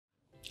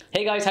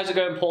Hey guys, how's it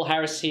going? Paul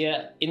Harris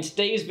here. In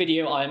today's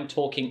video, I'm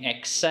talking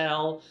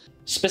Excel,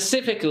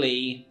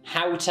 specifically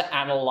how to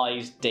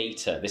analyze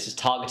data. This is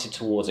targeted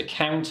towards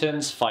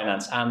accountants,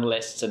 finance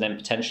analysts, and then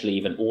potentially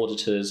even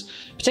auditors,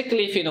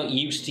 particularly if you're not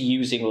used to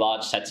using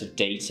large sets of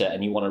data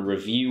and you want to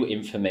review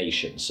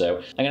information.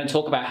 So I'm going to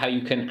talk about how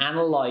you can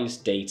analyze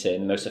data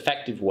in the most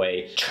effective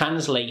way,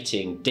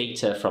 translating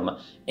data from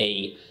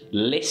a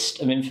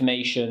list of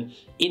information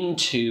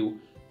into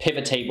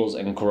pivot tables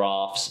and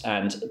graphs,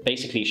 and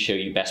basically show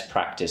you best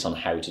practice on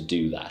how to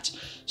do that.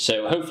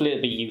 So hopefully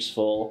it'll be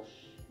useful.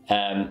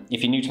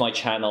 If you're new to my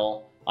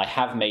channel, I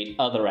have made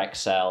other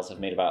Excels.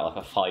 I've made about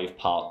like a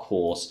 5-part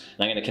course,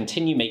 and I'm going to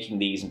continue making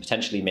these and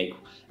potentially make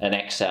an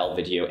Excel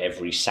video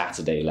every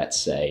Saturday,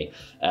 let's say,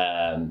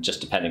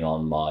 just depending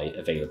on my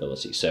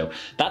availability. So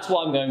that's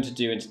what I'm going to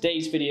do in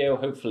today's video.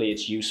 Hopefully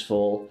it's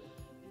useful,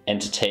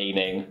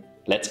 entertaining.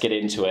 Let's get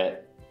into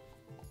it.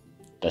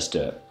 Let's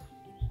do it.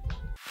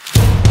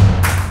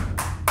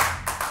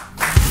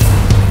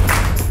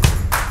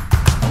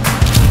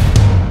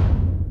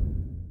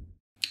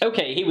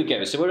 Okay, here we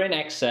go. So we're in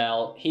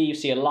Excel. Here you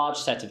see a large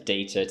set of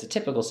data. It's a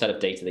typical set of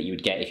data that you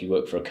would get if you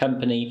work for a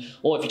company,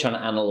 or if you're trying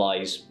to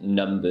analyze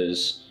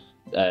numbers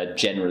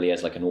generally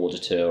as like an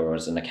auditor or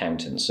as an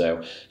accountant.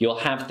 So you'll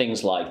have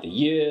things like the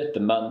year, the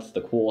month,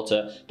 the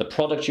quarter, the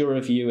product you're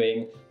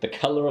reviewing, the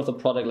color of the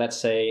product, let's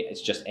say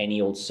it's just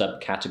any old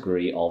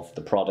subcategory of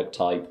the product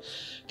type,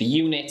 the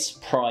units,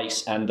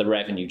 price, and the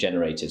revenue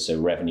generated. So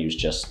revenue is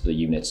just the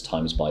units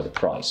times by the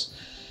price.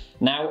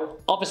 Now,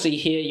 obviously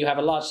here you have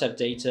a large set of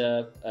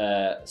data,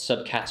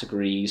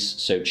 subcategories,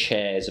 so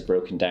chairs are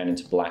broken down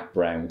into black,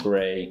 brown,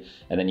 grey,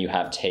 and then you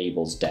have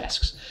tables,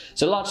 desks.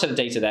 So a large set of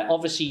data there.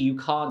 Obviously you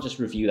can't just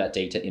review that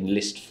data in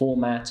list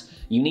format.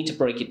 You need to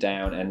break it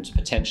down and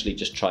potentially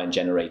just try and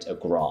generate a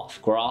graph.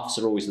 Graphs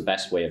are always the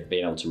best way of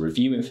being able to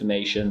review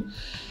information,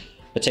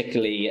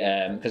 particularly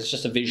because it's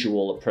just a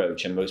visual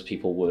approach and most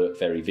people work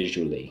very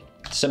visually.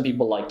 Some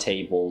people like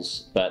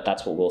tables, but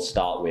that's what we'll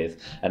start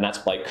with, and that's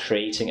by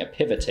creating a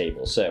pivot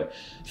table. So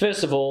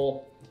first of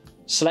all,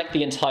 select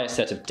the entire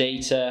set of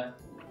data.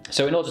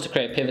 So in order to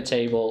create a pivot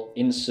table,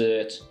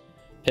 insert,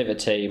 pivot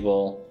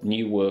table,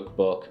 new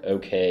workbook,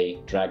 okay,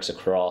 drags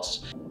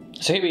across.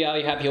 So here we are,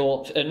 you have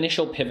your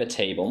initial pivot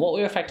table. And what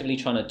we're effectively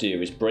trying to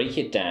do is break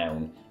it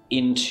down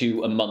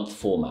into a month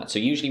format. So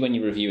usually when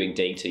you're reviewing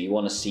data, you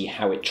want to see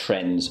how it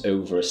trends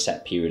over a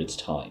set period of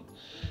time.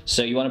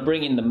 So you want to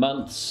bring in the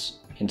months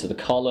into the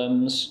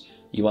columns.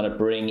 You want to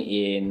bring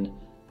in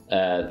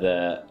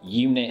the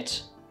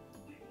unit,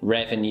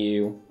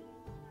 revenue,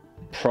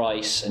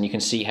 price, and you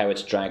can see how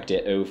it's dragged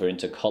it over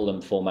into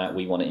column format.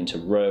 We want it into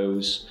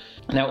rows.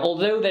 Now,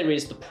 although there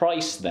is the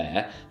price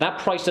there, that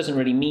price doesn't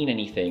really mean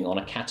anything on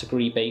a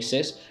category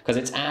basis because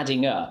it's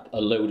adding up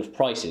a load of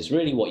prices.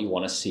 Really what you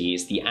want to see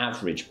is the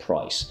average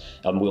price,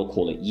 and we'll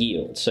call it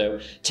yield. So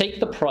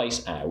take the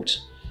price out,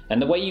 and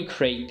the way you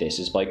create this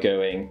is by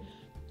going,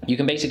 you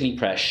can basically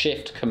press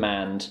Shift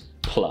Command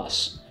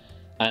plus,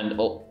 and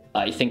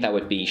I think that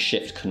would be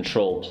Shift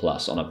Control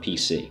plus on a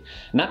PC.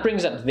 And that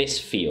brings up this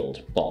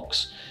field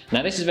box.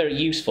 Now this is very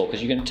useful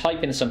because you can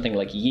type in something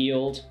like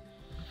yield,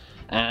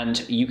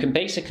 and you can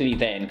basically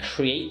then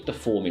create the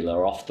formula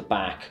off the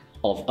back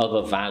of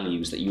other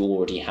values that you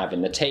already have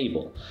in the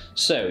table.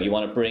 So you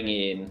want to bring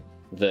in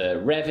the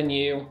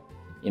revenue,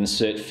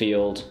 insert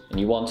field, and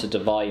you want to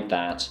divide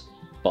that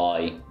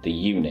by the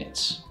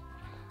units.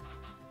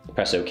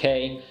 Press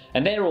OK,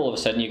 and there all of a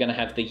sudden you're going to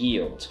have the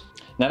yield.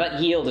 Now that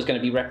yield is going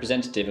to be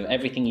representative of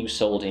everything you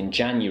sold in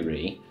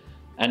January,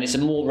 and it's a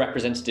more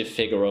representative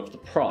figure of the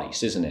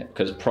price, isn't it?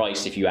 Because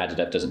price, if you add it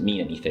up, doesn't mean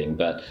anything,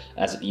 but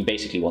as you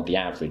basically want the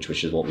average,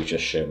 which is what we've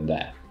just shown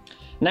there.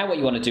 Now what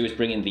you want to do is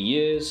bring in the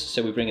years,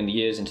 so we bring in the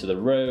years into the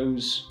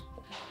rows,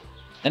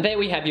 and there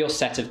we have your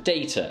set of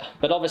data.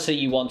 But obviously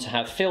you want to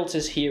have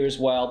filters here as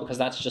well, because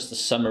that's just a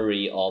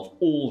summary of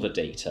all the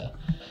data.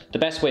 The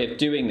best way of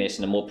doing this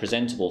in a more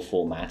presentable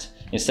format,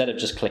 instead of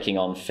just clicking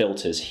on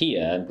filters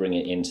here and bring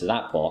it into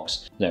that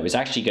box, no, is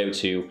actually go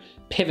to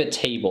pivot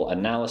table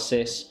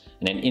analysis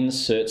and then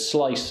insert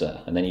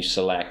slicer, and then you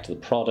select the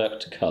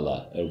product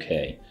color,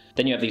 okay.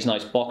 Then you have these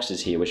nice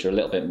boxes here which are a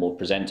little bit more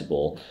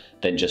presentable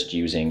than just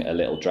using a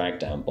little drag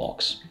down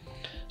box.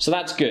 So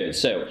that's good.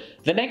 So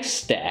the next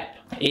step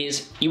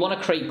is you want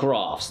to create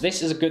graphs.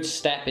 This is a good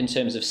step in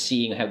terms of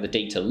seeing how the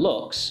data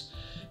looks,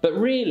 but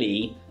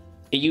really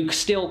you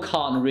still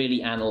can't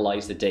really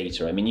analyze the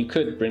data. I mean, you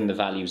could bring the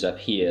values up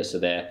here so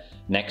they're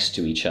next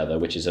to each other,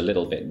 which is a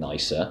little bit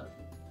nicer.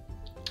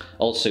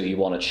 Also, you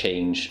want to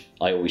change,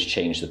 I always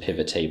change the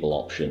pivot table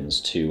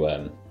options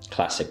to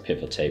classic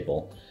pivot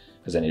table,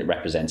 because then it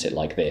represents it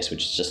like this,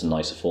 which is just a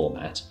nicer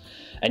format.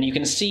 And you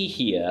can see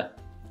here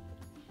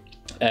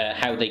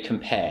how they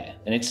compare,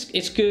 and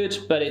it's good,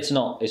 but it's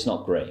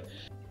not great.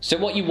 So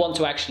what you want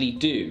to actually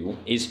do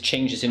is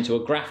change this into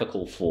a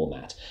graphical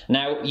format.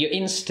 Now, your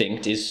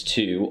instinct is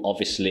to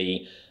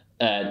obviously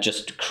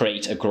just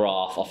create a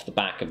graph off the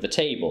back of the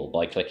table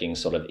by clicking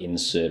sort of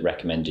insert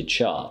recommended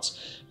charts.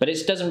 But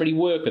it doesn't really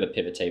work with a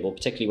pivot table,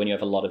 particularly when you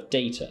have a lot of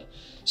data.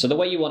 So the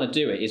way you want to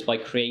do it is by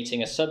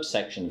creating a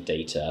subsection of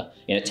data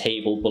in a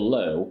table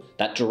below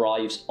that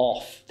derives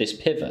off this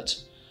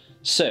pivot.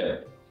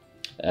 So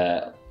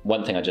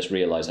one thing I just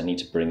realized I need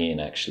to bring in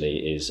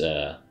actually is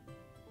the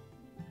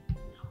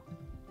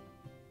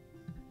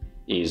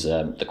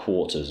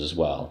quarters as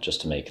well, just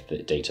to make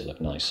the data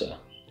look nicer.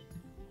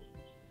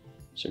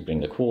 So bring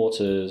the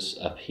quarters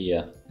up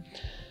here.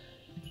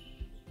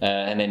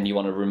 And then you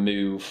want to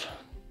remove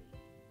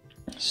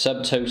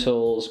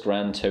subtotals,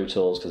 grand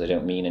totals, because they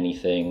don't mean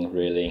anything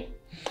really.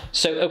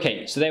 So,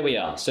 okay, so there we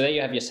are. So there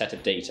you have your set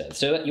of data.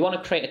 So you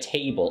want to create a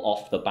table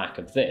off the back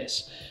of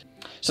this.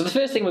 So the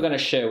first thing we're going to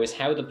show is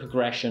how the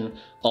progression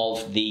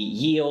of the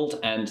yield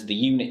and the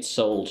units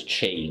sold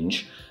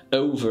change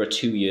over a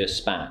 2-year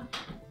span.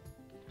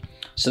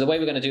 So the way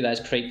we're going to do that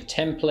is create the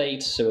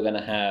template. So we're going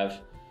to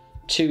have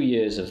 2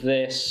 years of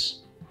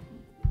this.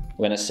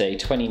 We're going to say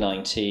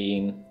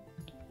 2019,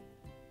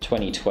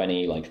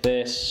 2020 like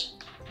this.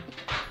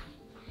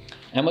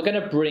 And we're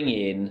going to bring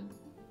in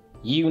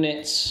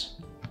units,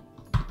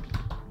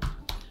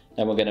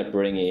 and we're going to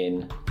bring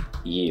in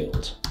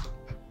yield.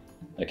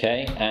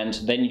 Okay, and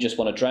then you just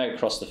want to drag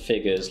across the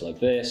figures like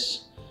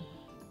this.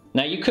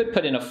 Now you could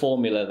put in a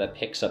formula that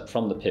picks up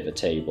from the pivot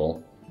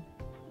table,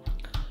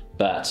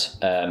 but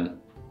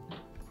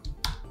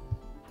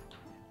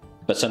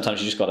sometimes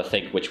you just got to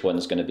think which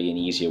one's going to be an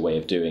easier way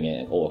of doing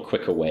it or a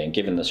quicker way, and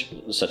given this,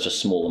 such a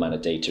small amount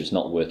of data, it's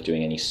not worth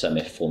doing any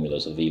SUMIF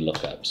formulas or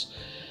VLOOKUPs.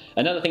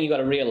 Another thing you've got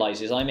to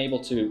realize is I'm able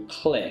to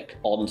click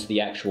onto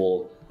the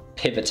actual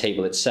pivot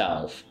table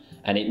itself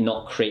and it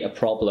not create a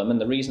problem.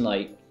 And the reason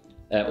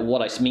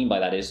what I mean by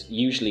that is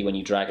usually when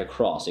you drag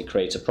across, it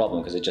creates a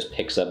problem because it just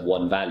picks up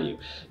one value.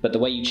 But the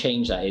way you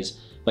change that is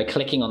by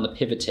clicking on the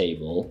pivot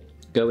table,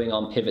 going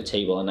on pivot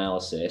table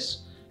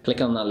analysis,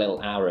 clicking on that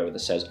little arrow that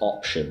says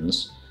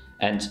options,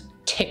 and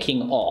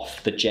ticking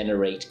off the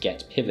generate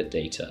get pivot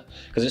data.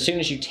 Because as soon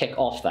as you tick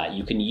off that,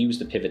 you can use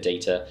the pivot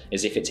data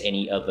as if it's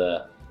any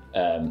other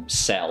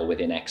cell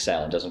within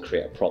Excel and doesn't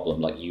create a problem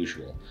like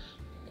usual.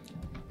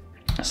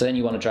 So then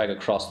you want to drag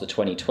across the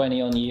 2020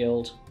 on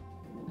yield.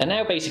 And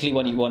now basically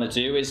what you want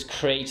to do is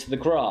create the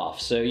graph.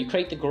 So you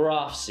create the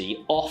graph,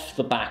 see, off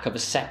the back of a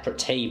separate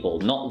table,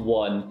 not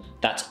one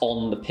that's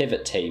on the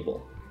pivot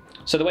table.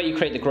 So the way you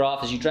create the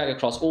graph is you drag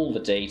across all the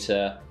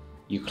data,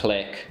 you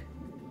click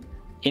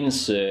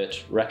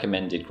insert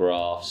recommended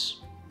graphs,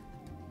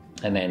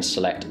 and then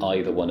select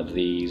either one of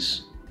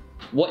these.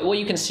 What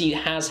you can see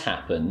has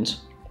happened,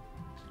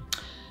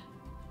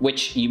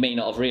 which you may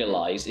not have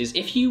realized, is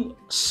if you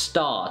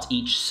start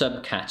each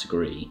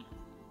subcategory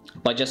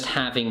by just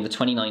having the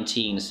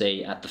 2019,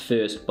 say, at the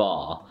first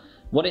bar,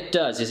 what it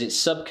does is it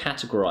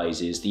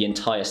subcategorizes the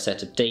entire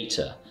set of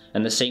data.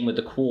 And the same with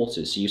the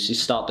quarters. So you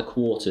start the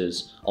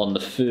quarters on the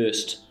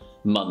first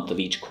month of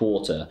each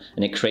quarter,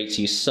 and it creates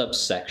these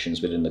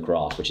subsections within the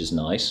graph, which is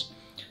nice.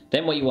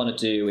 Then what you want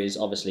to do is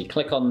obviously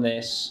click on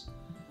this,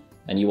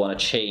 and you want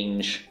to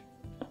change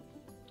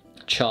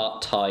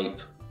chart type,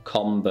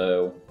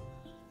 combo,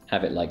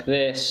 have it like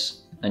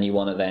this, and you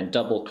want to then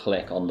double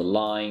click on the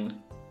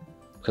line,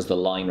 because the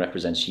line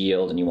represents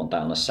yield, and you want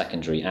that on a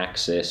secondary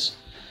axis.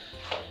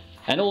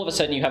 And all of a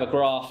sudden you have a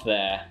graph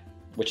there,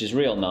 which is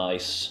real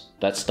nice,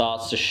 that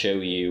starts to show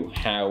you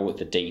how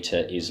the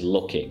data is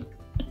looking.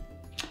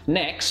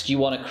 Next, you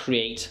want to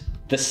create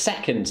the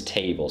second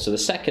table. So the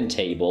second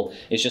table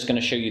is just going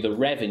to show you the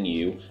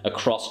revenue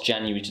across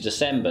January to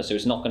December. So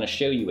it's not going to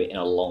show you it in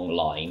a long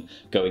line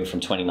going from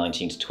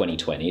 2019 to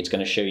 2020. It's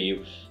going to show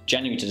you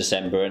January to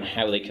December and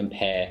how they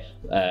compare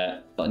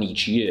on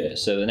each year.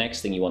 So the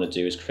next thing you want to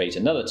do is create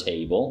another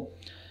table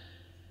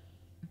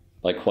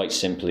by quite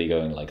simply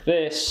going like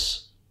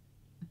this,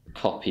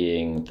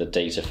 copying the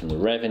data from the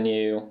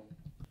revenue,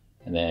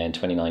 and then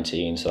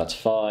 2019, so that's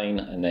fine.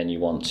 And then you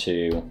want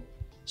to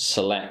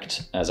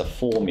select as a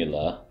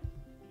formula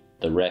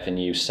the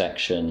revenue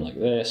section like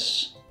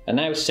this. And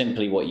now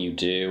simply what you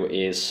do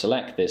is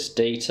select this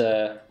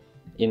data,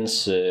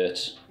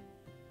 insert,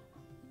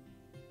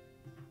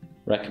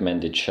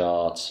 recommended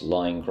charts,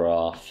 line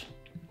graph,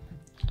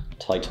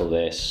 title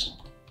this.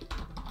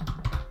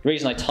 The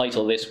reason I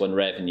title this one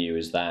revenue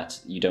is that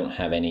you don't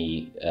have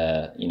any,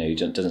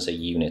 it doesn't say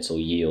units or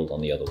yield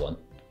on the other one.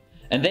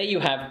 And there you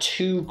have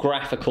two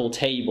graphical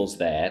tables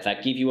there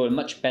that give you a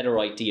much better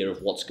idea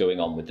of what's going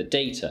on with the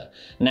data.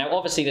 Now,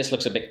 obviously this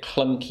looks a bit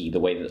clunky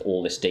the way that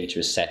all this data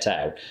is set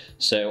out.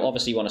 So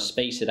obviously you want to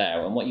space it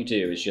out, and what you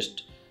do is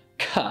just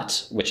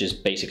cut, which is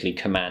basically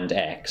Command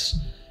X,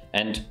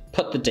 and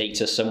put the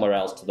data somewhere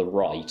else to the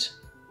right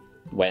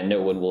where no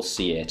one will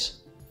see it,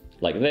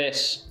 like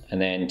this,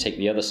 and then take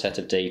the other set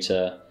of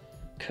data,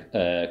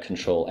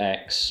 Control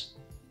X,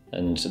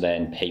 and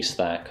then paste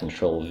that,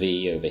 Control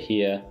V over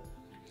here.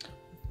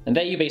 And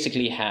there you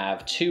basically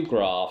have two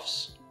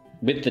graphs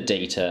with the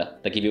data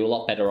that give you a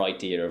lot better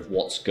idea of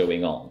what's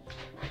going on.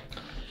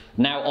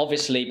 Now,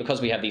 obviously,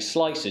 because we have these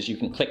slices, you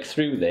can click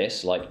through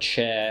this like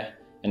chair,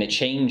 and it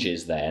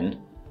changes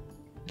then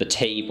the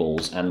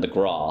tables and the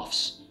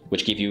graphs,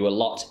 which give you a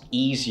lot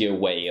easier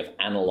way of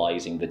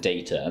analyzing the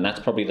data. And that's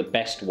probably the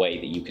best way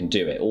that you can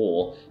do it.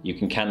 Or you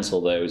can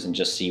cancel those and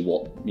just see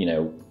what,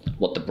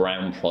 what the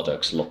brown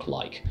products look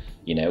like,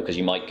 because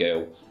you might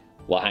go,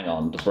 well, hang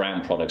on, the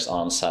brown products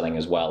aren't selling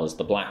as well as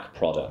the black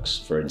products,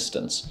 for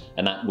instance.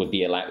 And that would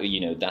be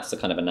that's the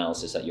kind of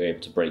analysis that you're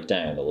able to break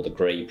down, or the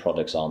gray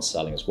products aren't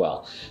selling as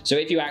well. So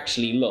if you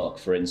actually look,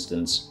 for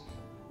instance,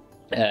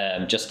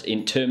 just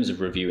in terms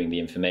of reviewing the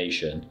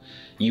information,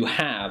 you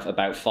have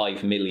about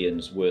 5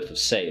 million's worth of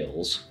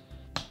sales,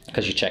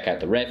 because you check out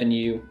the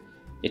revenue.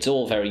 It's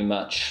all very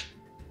much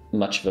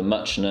of a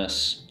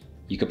muchness.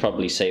 You could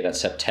probably say that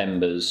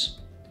September's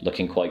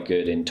looking quite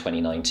good in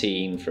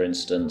 2019, for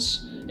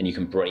instance, and you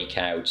can break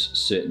out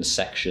certain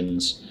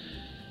sections.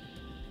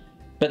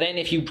 But then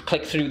if you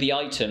click through the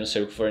items,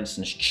 so for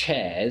instance,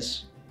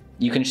 chairs,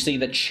 you can see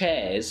that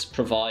chairs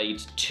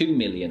provide 2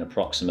 million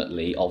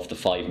approximately of the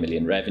 5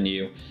 million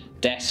revenue.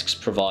 Desks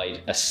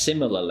provide a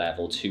similar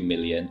level, 2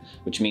 million,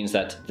 which means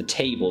that the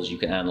tables you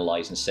can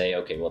analyze and say,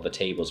 okay, well, the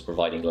table's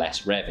providing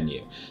less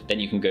revenue. Then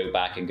you can go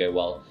back and go,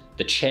 well,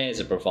 the chairs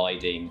are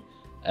providing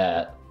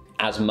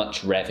as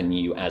much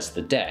revenue as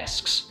the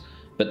desks.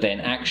 But then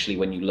actually,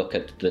 when you look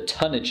at the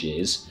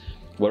tonnages,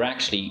 we're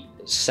actually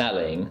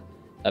selling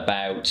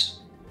about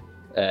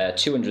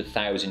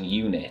 200,000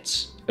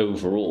 units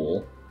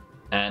overall,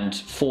 and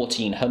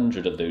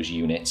 1,400 of those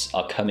units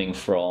are coming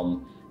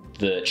from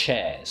the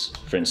chairs,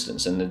 for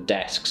instance, and the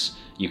desks.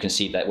 You can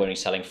see that we're only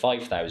selling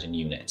 5,000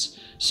 units.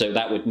 So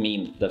that would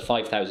mean the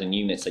 5,000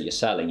 units that you're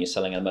selling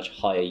at a much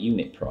higher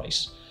unit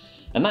price.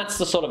 And that's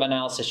the sort of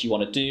analysis you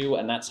want to do,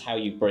 and that's how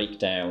you break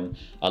down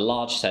a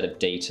large set of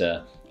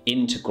data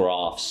into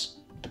graphs.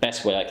 The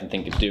best way I can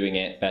think of doing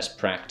it, best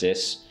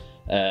practice.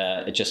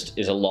 It just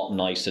is a lot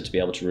nicer to be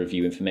able to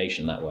review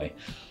information that way.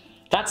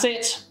 That's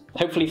it.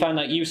 Hopefully you found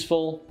that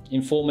useful,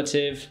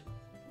 informative.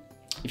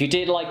 If you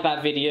did like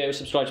that video,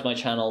 subscribe to my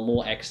channel,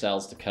 more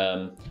Excels to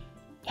come.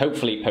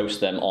 Hopefully post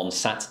them on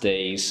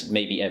Saturdays,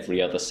 maybe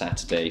every other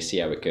Saturday, see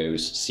how it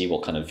goes, see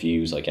what kind of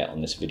views I get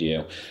on this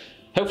video.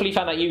 Hopefully you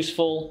found that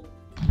useful.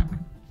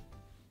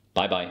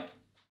 Bye-bye.